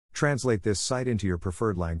translate this site into your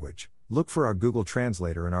preferred language, look for our Google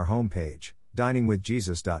Translator in our homepage,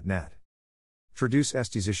 diningwithjesus.net. Traduce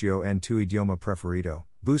este sitio en tu idioma preferido,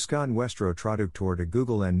 busca nuestro traductor de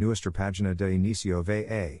Google en nuestra página de inicio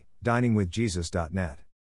va, diningwithjesus.net.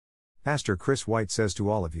 Pastor Chris White says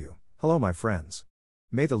to all of you, hello my friends.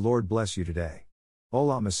 May the Lord bless you today.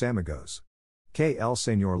 Hola mis amigos. Que el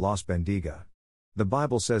Señor los bendiga. The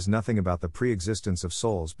Bible says nothing about the pre-existence of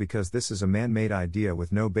souls because this is a man-made idea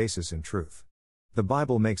with no basis in truth. The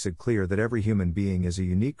Bible makes it clear that every human being is a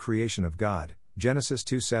unique creation of God, Genesis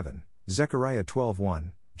 2:7, Zechariah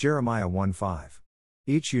 12:1, Jeremiah 1:5.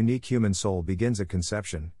 Each unique human soul begins at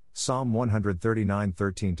conception, Psalm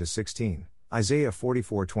 139:13-16, Isaiah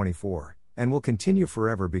 44:24, and will continue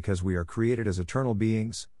forever because we are created as eternal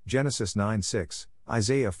beings, Genesis 9:6,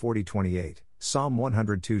 Isaiah 40:28, Psalm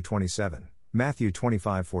 102:27. Matthew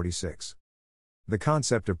 25:46. The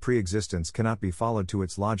concept of pre-existence cannot be followed to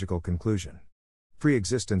its logical conclusion.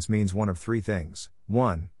 Pre-existence means one of three things.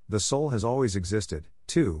 1. The soul has always existed.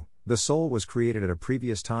 2. The soul was created at a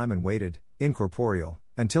previous time and waited, incorporeal,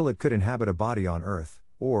 until it could inhabit a body on earth.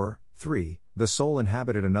 Or, 3. The soul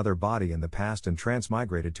inhabited another body in the past and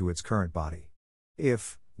transmigrated to its current body.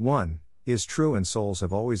 If 1. Is true and souls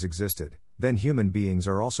have always existed, then human beings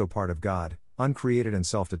are also part of God, uncreated and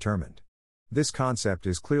self-determined. This concept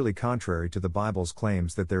is clearly contrary to the Bible's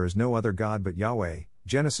claims that there is no other God but Yahweh,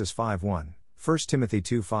 Genesis 5:1, 1 Timothy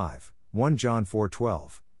 2:5, 1 John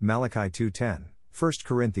 4:12, Malachi 2:10, 1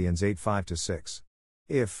 Corinthians 8:5-6.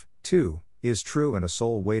 If 2 is true and a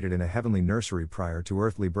soul waited in a heavenly nursery prior to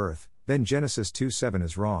earthly birth, then Genesis 2:7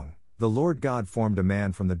 is wrong. The Lord God formed a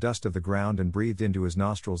man from the dust of the ground and breathed into his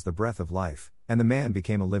nostrils the breath of life, and the man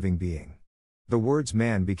became a living being. The words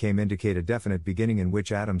man became indicate a definite beginning in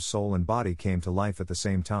which Adam's soul and body came to life at the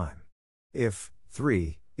same time. If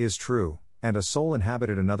 3 is true, and a soul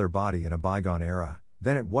inhabited another body in a bygone era,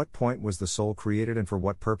 then at what point was the soul created and for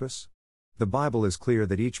what purpose? The Bible is clear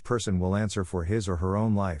that each person will answer for his or her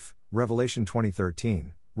own life, Revelation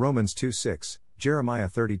 20:13, Romans 2:6, Jeremiah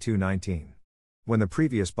 32:19. When the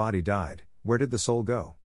previous body died, where did the soul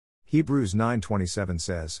go? Hebrews 9:27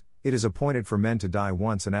 says, it is appointed for men to die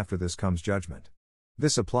once and after this comes judgment.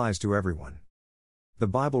 This applies to everyone. The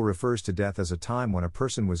Bible refers to death as a time when a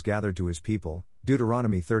person was gathered to his people,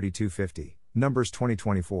 Deuteronomy 32:50, Numbers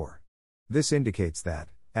 20:24. This indicates that,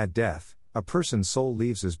 at death, a person's soul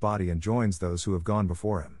leaves his body and joins those who have gone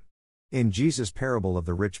before him. In Jesus' parable of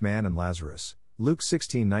the rich man and Lazarus, Luke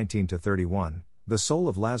 16:19-31, the soul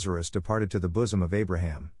of Lazarus departed to the bosom of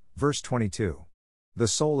Abraham, verse 22. The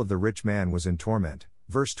soul of the rich man was in torment,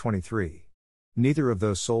 verse 23. Neither of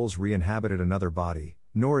those souls re-inhabited another body,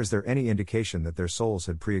 nor is there any indication that their souls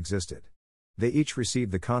had pre-existed. They each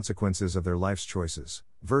received the consequences of their life's choices,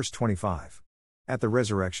 verse 25. At the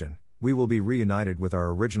resurrection, we will be reunited with our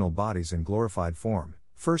original bodies in glorified form,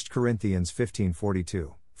 1 Corinthians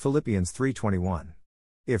 15:42, Philippians 3:21.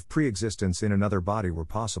 If pre-existence in another body were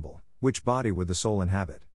possible, which body would the soul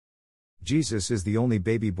inhabit? Jesus is the only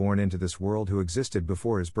baby born into this world who existed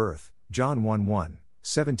before his birth, John 1:1.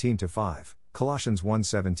 17-5, Colossians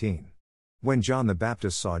 1:17. When John the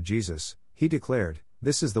Baptist saw Jesus, he declared,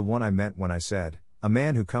 "This is the one I meant when I said, a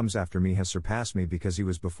man who comes after me has surpassed me because he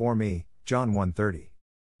was before me," John 1:30.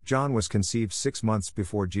 John was conceived 6 months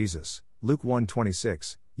before Jesus, Luke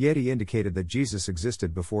 1:26, yet he indicated that Jesus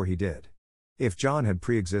existed before he did. If John had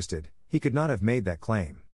pre-existed, he could not have made that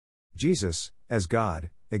claim. Jesus, as God,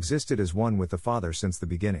 existed as one with the Father since the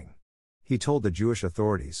beginning. He told the Jewish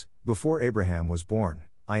authorities, "Before Abraham was born,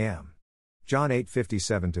 I am." John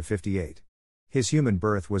 8:57-58. His human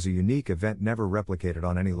birth was a unique event never replicated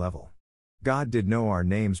on any level. God did know our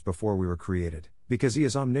names before we were created, because he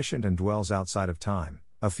is omniscient and dwells outside of time,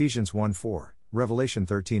 Ephesians 1:4, Revelation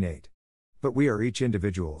 13:8. But we are each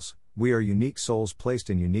individuals, we are unique souls placed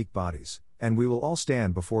in unique bodies, and we will all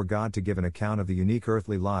stand before God to give an account of the unique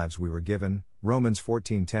earthly lives we were given, Romans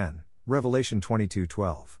 14:10, Revelation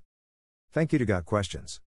 22:12. Thank you to Got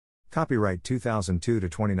Questions. Copyright 2002 to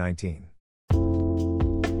 2019.